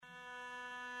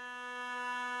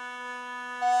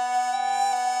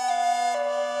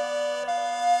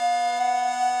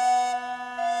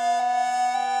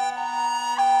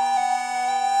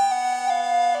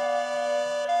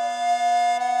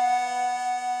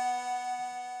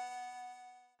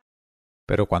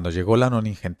Pero cuando llegó la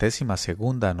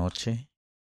 92ª noche,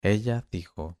 ella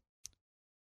dijo: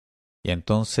 Y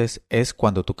entonces es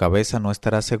cuando tu cabeza no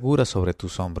estará segura sobre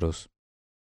tus hombros.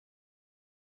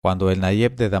 Cuando el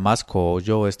Nayeb de Damasco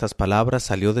oyó estas palabras,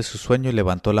 salió de su sueño y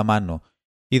levantó la mano,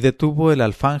 y detuvo el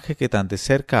alfanje que tan de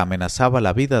cerca amenazaba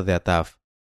la vida de Ataf,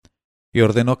 y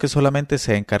ordenó que solamente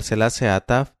se encarcelase a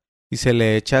Ataf y se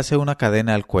le echase una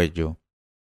cadena al cuello.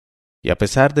 Y a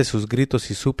pesar de sus gritos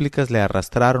y súplicas le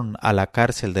arrastraron a la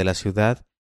cárcel de la ciudad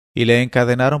y le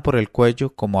encadenaron por el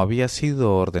cuello como había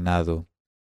sido ordenado.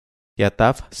 Y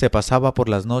Ataf se pasaba por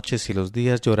las noches y los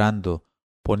días llorando,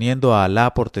 poniendo a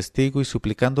Alá por testigo y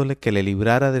suplicándole que le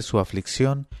librara de su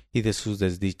aflicción y de sus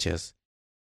desdichas.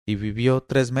 Y vivió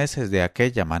 3 meses de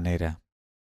aquella manera.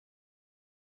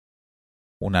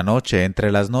 Una noche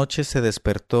entre las noches se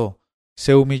despertó,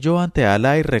 se humilló ante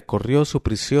Alá y recorrió su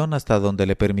prisión hasta donde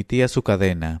le permitía su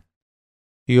cadena,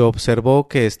 y observó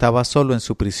que estaba solo en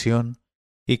su prisión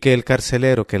y que el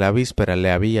carcelero que la víspera le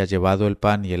había llevado el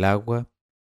pan y el agua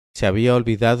se había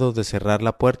olvidado de cerrar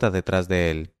la puerta detrás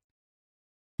de él,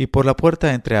 y por la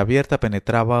puerta entreabierta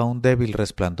penetraba un débil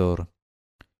resplandor.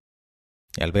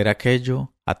 Y al ver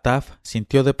aquello, Ataf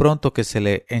sintió de pronto que se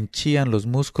le henchían los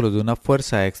músculos de una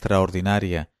fuerza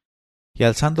extraordinaria, y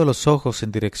alzando los ojos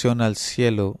en dirección al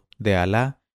cielo de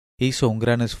Alá, hizo un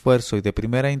gran esfuerzo y de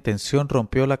primera intención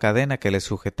rompió la cadena que le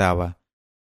sujetaba,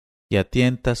 y a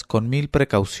tientas, con 1000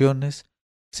 precauciones,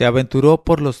 se aventuró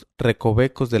por los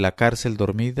recovecos de la cárcel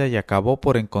dormida y acabó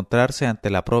por encontrarse ante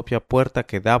la propia puerta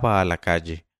que daba a la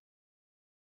calle.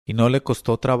 Y no le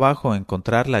costó trabajo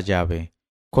encontrar la llave,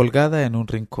 colgada en un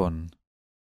rincón,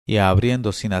 y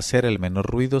abriendo sin hacer el menor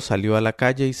ruido salió a la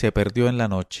calle y se perdió en la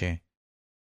noche.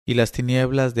 Y las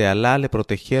tinieblas de Alá le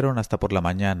protegieron hasta por la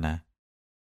mañana.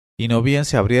 Y no bien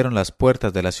se abrieron las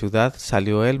puertas de la ciudad,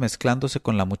 salió él mezclándose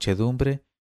con la muchedumbre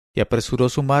y apresuró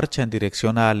su marcha en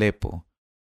dirección a Alepo.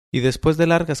 Y después de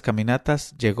largas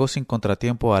caminatas llegó sin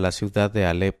contratiempo a la ciudad de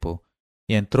Alepo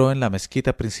y entró en la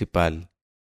mezquita principal.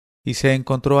 Y se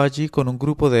encontró allí con un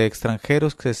grupo de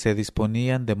extranjeros que se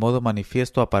disponían de modo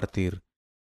manifiesto a partir.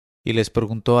 Y les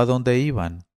preguntó a dónde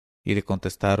iban, y le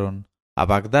contestaron: a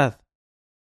Bagdad.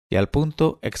 Y al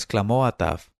punto exclamó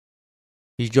Ataf: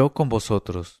 ¿Y yo con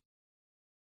vosotros?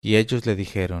 Y ellos le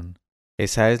dijeron: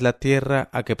 esa es la tierra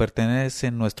a que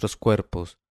pertenecen nuestros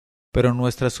cuerpos, pero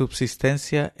nuestra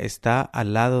subsistencia está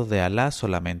al lado de Alá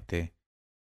solamente.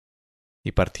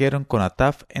 Y partieron con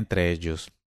Ataf entre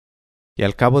ellos. Y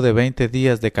al cabo de 20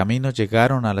 días de camino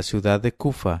llegaron a la ciudad de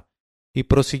Kufa, y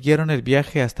prosiguieron el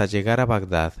viaje hasta llegar a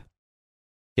Bagdad.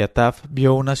 Y Ataf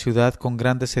vio una ciudad con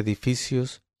grandes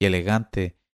edificios y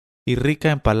elegante, y rica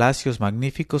en palacios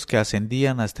magníficos que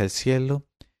ascendían hasta el cielo,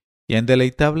 y en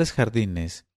deleitables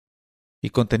jardines, y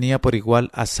contenía por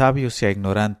igual a sabios y a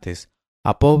ignorantes,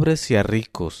 a pobres y a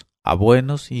ricos, a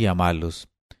buenos y a malos.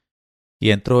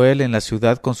 Y entró él en la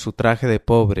ciudad con su traje de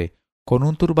pobre, con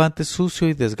un turbante sucio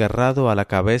y desgarrado a la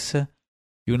cabeza,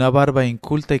 y una barba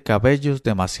inculta y cabellos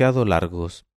demasiado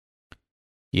largos.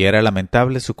 Y era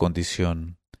lamentable su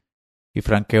condición. Y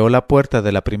franqueó la puerta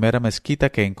de la primera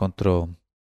mezquita que encontró.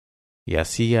 Y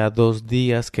hacía 2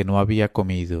 días que no había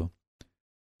comido,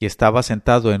 y estaba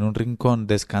sentado en un rincón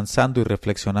descansando y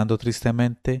reflexionando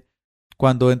tristemente,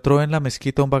 cuando entró en la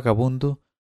mezquita un vagabundo,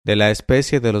 de la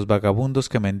especie de los vagabundos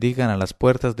que mendigan a las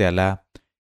puertas de Alá,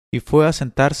 y fue a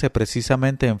sentarse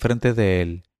precisamente enfrente de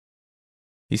él,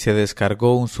 y se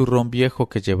descargó un zurrón viejo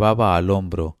que llevaba al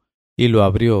hombro, y lo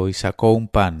abrió y sacó un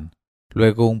pan,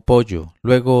 luego un pollo,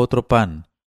 luego otro pan,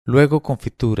 luego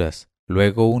confituras,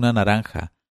 luego una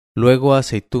naranja, luego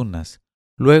aceitunas,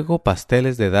 luego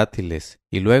pasteles de dátiles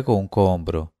y luego un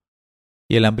cohombro.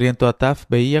 Y el hambriento Ataf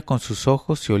veía con sus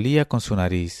ojos y olía con su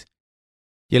nariz.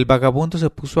 Y el vagabundo se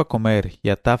puso a comer y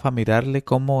Ataf a mirarle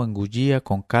cómo engullía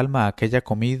con calma aquella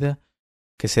comida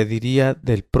que se diría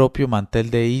del propio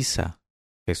mantel de Isa,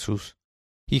 Jesús,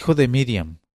 hijo de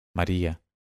Miriam, María,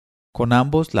 con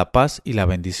ambos la paz y la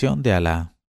bendición de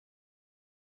Alá.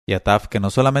 Y Ataf, que no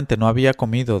solamente no había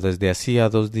comido desde hacía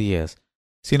 2 días,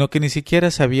 sino que ni siquiera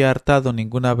se había hartado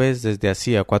ninguna vez desde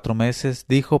hacía 4 meses,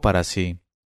 dijo para sí: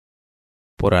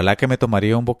 por Alá que me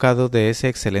tomaría un bocado de ese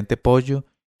excelente pollo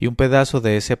y un pedazo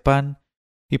de ese pan,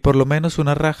 y por lo menos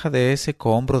una raja de ese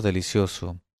cohombro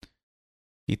delicioso.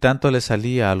 Y tanto le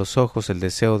salía a los ojos el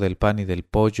deseo del pan y del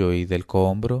pollo y del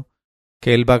cohombro,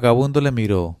 que el vagabundo le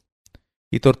miró,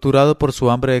 y torturado por su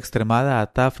hambre extremada,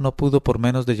 Ataf no pudo por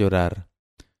menos de llorar.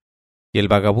 Y el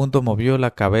vagabundo movió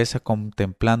la cabeza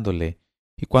contemplándole,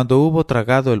 y cuando hubo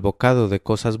tragado el bocado de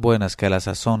cosas buenas que a la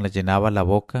sazón le llenaba la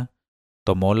boca,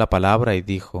 tomó la palabra y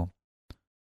dijo: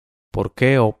 ¿por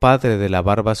qué, oh padre de la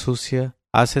barba sucia,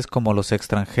 haces como los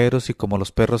extranjeros y como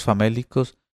los perros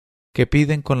famélicos que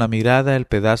piden con la mirada el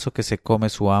pedazo que se come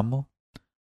su amo?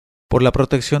 Por la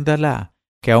protección de Alá,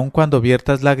 que aun cuando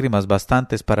viertas lágrimas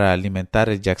bastantes para alimentar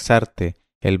el Yaxarte,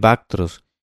 el Bactros,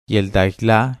 y el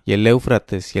Dailá, y el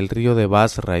Éufrates, y el río de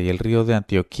Basra, y el río de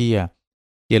Antioquía,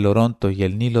 y el Oronto, y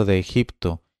el Nilo de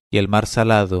Egipto, y el mar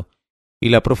salado, y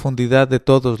la profundidad de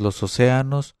todos los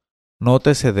océanos, no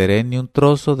te cederé ni un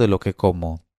trozo de lo que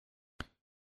como.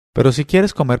 Pero si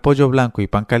quieres comer pollo blanco y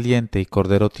pan caliente y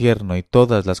cordero tierno y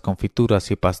todas las confituras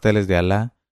y pasteles de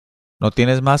Alá, no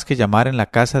tienes más que llamar en la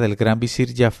casa del gran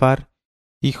visir Jafar,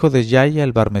 hijo de Yahya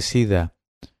el Barmecida,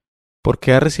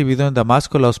 porque ha recibido en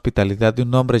Damasco la hospitalidad de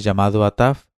un hombre llamado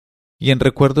Ataf, y en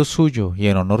recuerdo suyo y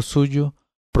en honor suyo,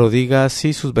 prodiga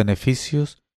así sus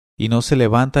beneficios, y no se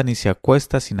levanta ni se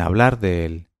acuesta sin hablar de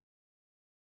él.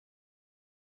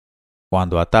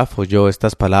 Cuando Ataf oyó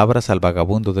estas palabras al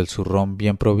vagabundo del zurrón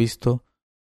bien provisto,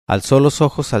 alzó los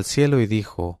ojos al cielo y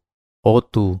dijo: «Oh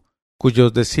tú,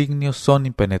 cuyos designios son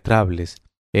impenetrables,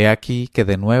 he aquí que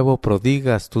de nuevo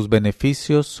prodigas tus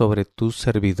beneficios sobre tu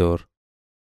servidor».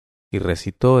 Y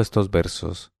recitó estos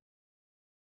versos: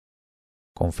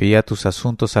 «Confía tus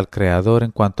asuntos al Creador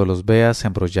en cuanto los veas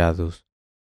embrollados.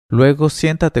 Luego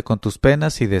siéntate con tus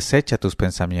penas y desecha tus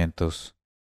pensamientos».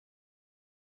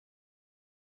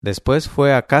 Después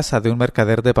fue a casa de un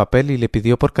mercader de papel y le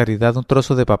pidió por caridad un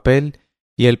trozo de papel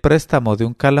y el préstamo de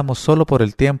un cálamo solo por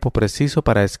el tiempo preciso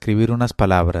para escribir unas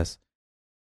palabras.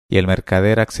 Y el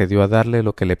mercader accedió a darle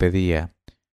lo que le pedía.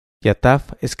 Y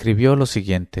Ataf escribió lo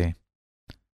siguiente: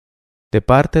 «De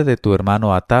parte de tu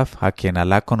hermano Ataf, a quien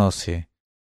Alá conoce,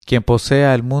 quien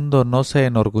posea el mundo no se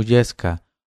enorgullezca,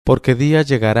 porque día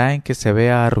llegará en que se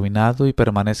vea arruinado y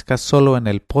permanezca solo en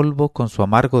el polvo con su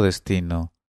amargo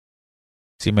destino.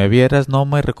 Si me vieras no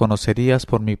me reconocerías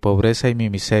por mi pobreza y mi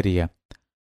miseria,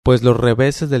 pues los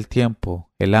reveses del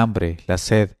tiempo, el hambre, la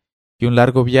sed y un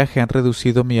largo viaje han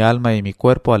reducido mi alma y mi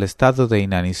cuerpo al estado de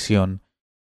inanición,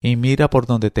 y mira por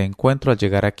donde te encuentro al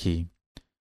llegar aquí,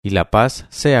 y la paz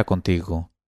sea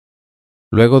contigo».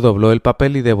 Luego dobló el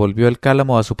papel y devolvió el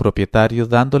cálamo a su propietario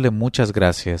dándole muchas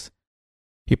gracias,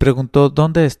 y preguntó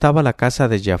dónde estaba la casa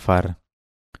de Jafar.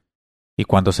 Y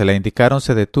cuando se la indicaron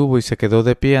se detuvo y se quedó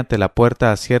de pie ante la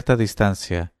puerta a cierta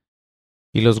distancia,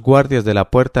 y los guardias de la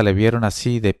puerta le vieron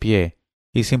así de pie,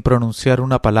 y sin pronunciar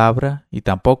una palabra, y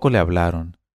tampoco le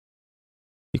hablaron.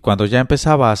 Y cuando ya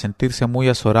empezaba a sentirse muy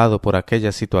azorado por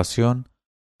aquella situación,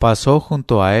 pasó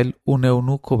junto a él un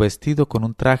eunuco vestido con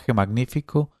un traje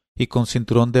magnífico y con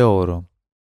cinturón de oro.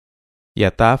 Y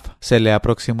Ataf se le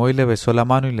aproximó y le besó la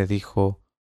mano y le dijo: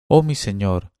 «Oh mi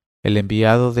señor, el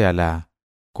enviado de Alá,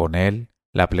 con él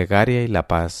la plegaria y la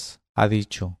paz, ha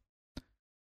dicho: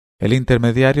 el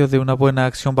intermediario de una buena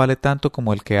acción vale tanto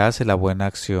como el que hace la buena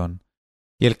acción,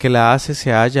 y el que la hace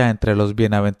se halla entre los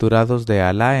bienaventurados de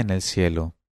Alá en el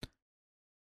cielo».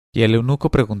 Y el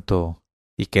eunuco preguntó: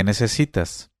 «¿Y qué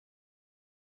necesitas?».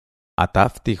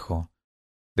 Ataf dijo: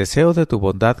 «Deseo de tu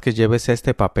bondad que lleves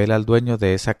este papel al dueño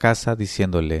de esa casa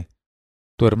diciéndole: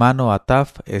 tu hermano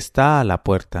Ataf está a la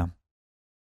puerta».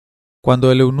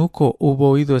 Cuando el eunuco hubo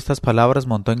oído estas palabras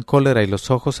montó en cólera y los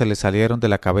ojos se le salieron de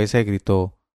la cabeza y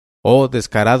gritó: «Oh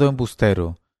descarado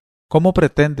embustero, ¿cómo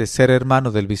pretendes ser hermano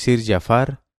del visir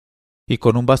Jafar?». Y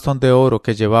con un bastón de oro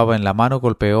que llevaba en la mano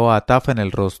golpeó a Ataf en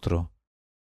el rostro.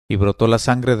 Y brotó la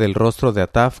sangre del rostro de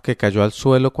Ataf, que cayó al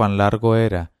suelo cuán largo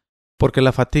era, porque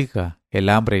la fatiga, el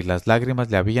hambre y las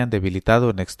lágrimas le habían debilitado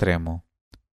en extremo.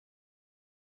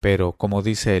 Pero, como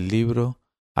dice el libro,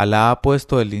 Alá ha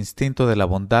puesto el instinto de la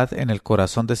bondad en el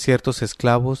corazón de ciertos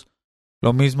esclavos,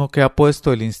 lo mismo que ha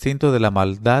puesto el instinto de la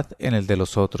maldad en el de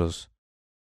los otros.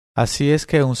 Así es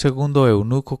que un segundo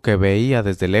eunuco que veía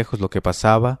desde lejos lo que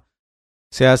pasaba,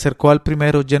 se acercó al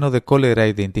primero lleno de cólera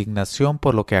y de indignación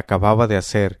por lo que acababa de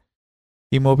hacer,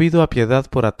 y movido a piedad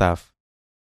por Ataf.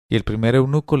 Y el primer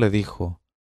eunuco le dijo: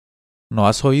 «¿No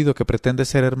has oído que pretende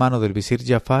ser hermano del visir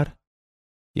Jafar?».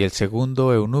 Y el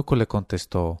segundo eunuco le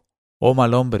contestó: «Oh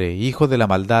mal hombre, hijo de la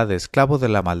maldad, esclavo de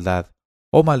la maldad,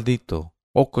 oh maldito,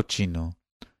 oh cochino.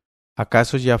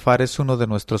 ¿Acaso Jafar es uno de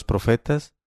nuestros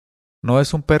profetas? ¿No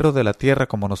es un perro de la tierra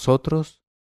como nosotros?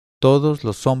 Todos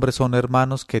los hombres son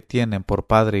hermanos que tienen por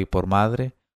padre y por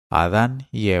madre a Adán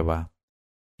y Eva».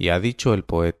 Y ha dicho el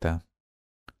poeta: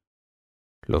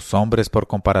 «Los hombres por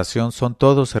comparación son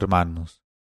todos hermanos.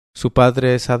 Su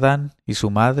padre es Adán y su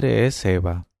madre es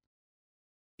Eva.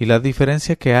 Y la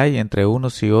diferencia que hay entre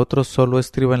unos y otros sólo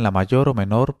estriba en la mayor o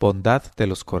menor bondad de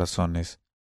los corazones».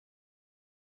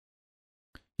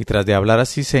 Y tras de hablar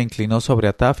así se inclinó sobre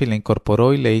Ataf y le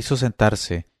incorporó y le hizo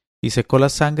sentarse, y secó la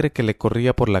sangre que le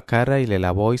corría por la cara y le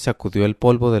lavó y sacudió el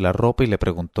polvo de la ropa y le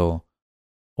preguntó: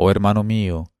 «Oh hermano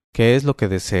mío, ¿qué es lo que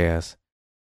deseas?».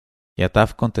 Y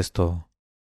Ataf contestó: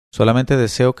 «Solamente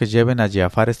deseo que lleven a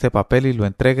Giafar este papel y lo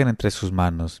entreguen entre sus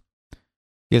manos».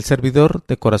 Y el servidor,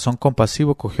 de corazón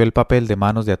compasivo, cogió el papel de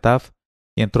manos de Ataf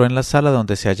y entró en la sala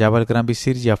donde se hallaba el gran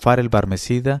visir Giafar el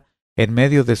Barmecida, en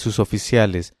medio de sus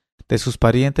oficiales, de sus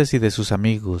parientes y de sus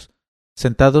amigos,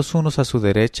 sentados unos a su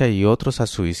derecha y otros a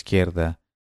su izquierda.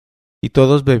 Y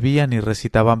todos bebían y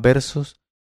recitaban versos,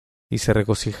 y se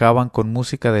regocijaban con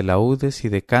música de laúdes y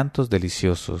de cantos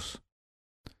deliciosos.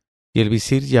 Y el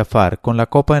visir Giafar, con la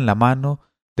copa en la mano,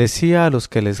 decía a los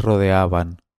que les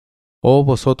rodeaban: «Oh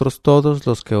vosotros todos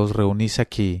los que os reunís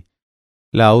aquí,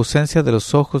 la ausencia de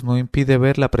los ojos no impide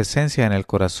ver la presencia en el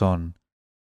corazón,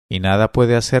 y nada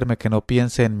puede hacerme que no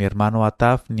piense en mi hermano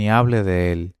Ataf ni hable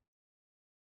de él.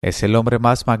 Es el hombre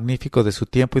más magnífico de su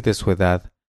tiempo y de su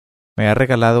edad. Me ha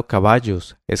regalado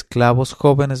caballos, esclavos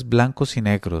jóvenes blancos y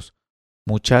negros,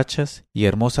 muchachas y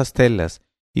hermosas telas,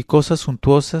 y cosas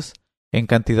suntuosas en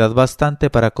cantidad bastante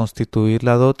para constituir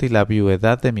la dote y la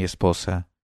viudedad de mi esposa.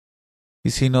 Y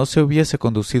si no se hubiese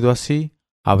conducido así,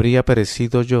 habría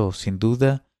perecido yo, sin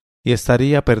duda, y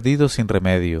estaría perdido sin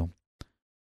remedio.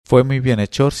 Fue muy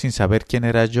bienhechor sin saber quién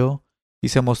era yo, y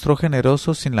se mostró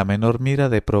generoso sin la menor mira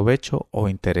de provecho o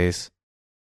interés».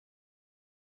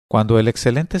 Cuando el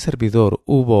excelente servidor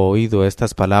hubo oído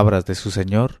estas palabras de su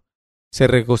señor, se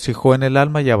regocijó en el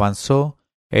alma y avanzó,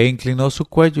 e inclinó su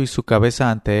cuello y su cabeza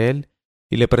ante él,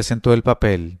 y le presentó el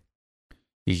papel.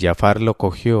 Y Giafar lo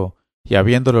cogió, y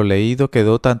habiéndolo leído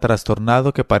quedó tan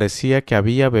trastornado que parecía que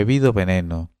había bebido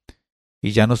veneno,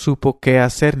 y ya no supo qué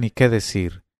hacer ni qué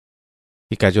decir,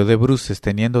 y cayó de bruces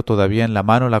teniendo todavía en la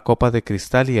mano la copa de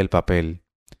cristal y el papel.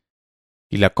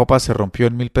 Y la copa se rompió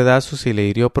en 1000 pedazos y le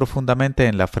hirió profundamente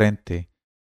en la frente,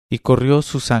 y corrió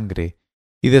su sangre,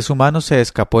 y de su mano se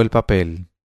escapó el papel.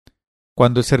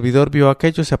 Cuando el servidor vio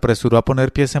aquello, se apresuró a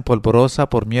poner pies en polvorosa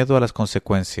por miedo a las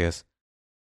consecuencias.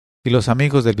 Y los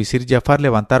amigos del visir Giafar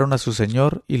levantaron a su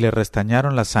señor y le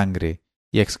restañaron la sangre,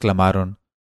 y exclamaron: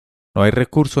 «No hay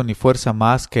recurso ni fuerza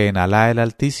más que en Alá el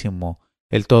Altísimo,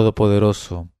 el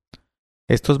Todopoderoso.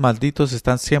 Estos malditos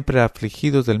están siempre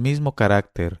afligidos del mismo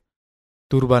carácter,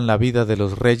 turban la vida de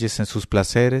los reyes en sus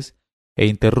placeres e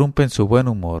interrumpen su buen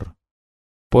humor.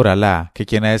 Por Alá, que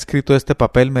quien ha escrito este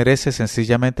papel merece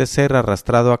sencillamente ser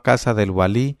arrastrado a casa del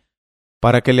walí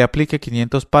para que le aplique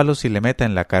 500 palos y le meta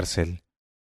en la cárcel».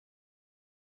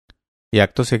 Y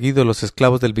acto seguido los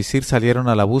esclavos del visir salieron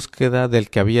a la búsqueda del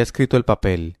que había escrito el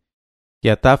papel, y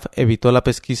Ataf evitó la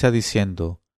pesquisa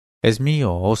diciendo: «Es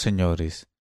mío, oh señores».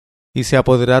 Y se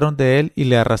apoderaron de él y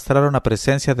le arrastraron a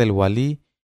presencia del walí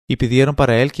y pidieron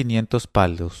para él 500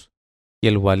 palos, y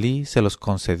el walí se los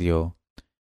concedió,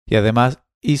 y además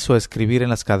hizo escribir en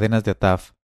las cadenas de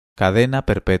Ataf: «Cadena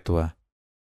perpetua».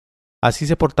 Así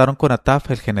se portaron con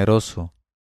Ataf el generoso,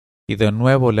 y de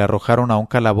nuevo le arrojaron a un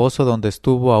calabozo donde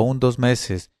estuvo aún 2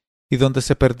 meses, y donde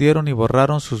se perdieron y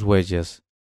borraron sus huellas.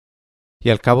 Y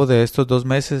al cabo de estos 2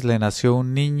 meses le nació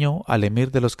un niño al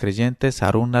emir de los creyentes,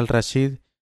 Harún al-Rashid,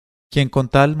 quien con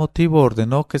tal motivo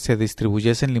ordenó que se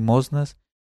distribuyesen limosnas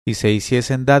y se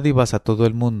hiciesen dádivas a todo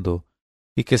el mundo,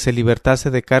 y que se libertase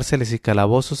de cárceles y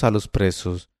calabozos a los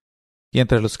presos, y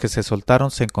entre los que se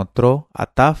soltaron se encontró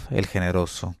Ataf el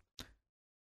generoso.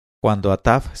 Cuando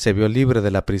Ataf se vio libre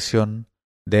de la prisión,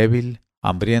 débil,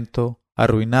 hambriento,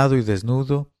 arruinado y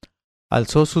desnudo,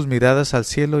 alzó sus miradas al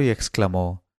cielo y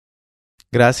exclamó: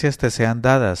 «Gracias te sean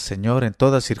dadas, Señor, en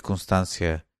toda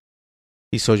circunstancia».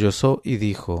 Y sollozó y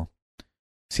dijo: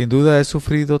 «Sin duda he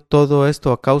sufrido todo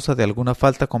esto a causa de alguna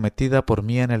falta cometida por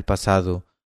mí en el pasado,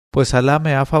 pues Alá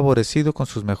me ha favorecido con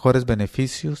sus mejores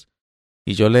beneficios,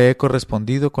 y yo le he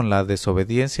correspondido con la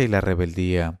desobediencia y la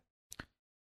rebeldía.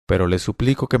 Pero le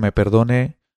suplico que me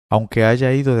perdone, aunque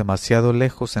haya ido demasiado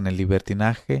lejos en el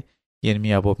libertinaje y en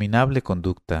mi abominable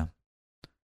conducta».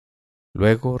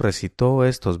 Luego recitó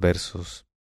estos versos: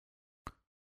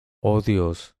 «Oh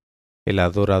Dios, el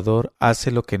adorador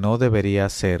hace lo que no debería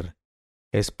hacer,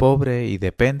 es pobre y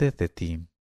depende de ti».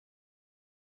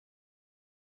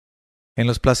 En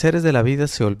los placeres de la vida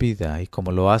se olvida, y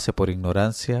como lo hace por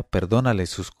ignorancia, perdónale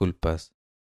sus culpas.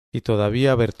 Y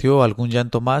todavía vertió algún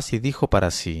llanto más y dijo para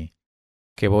sí: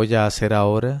 «¿Qué voy a hacer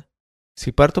ahora?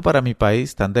 Si parto para mi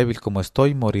país, tan débil como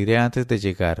estoy, moriré antes de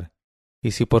llegar,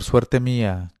 y si por suerte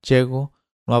mía llego,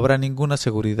 no habrá ninguna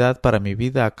seguridad para mi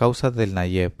vida a causa del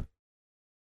Nayeb.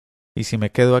 Y si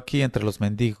me quedo aquí entre los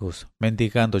mendigos,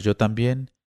 mendigando yo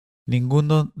también,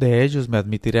 ninguno de ellos me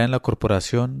admitirá en la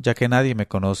corporación, ya que nadie me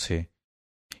conoce,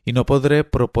 y no podré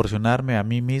proporcionarme a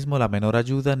mí mismo la menor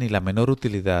ayuda ni la menor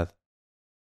utilidad.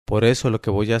 Por eso lo que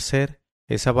voy a hacer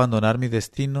es abandonar mi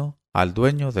destino al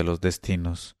dueño de los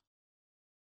destinos.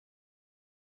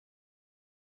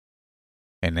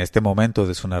 En este momento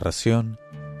de su narración,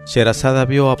 Sherazada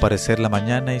vio aparecer la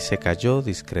mañana y se calló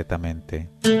discretamente.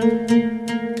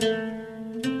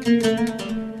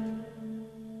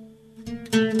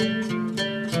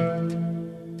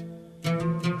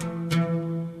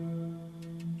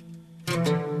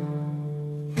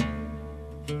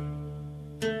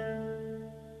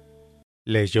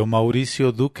 Leyó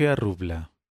Mauricio Duque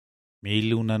Arrubla.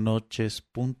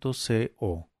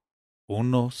 1001noches.co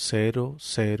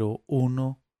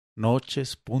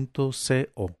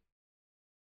 1001noches.co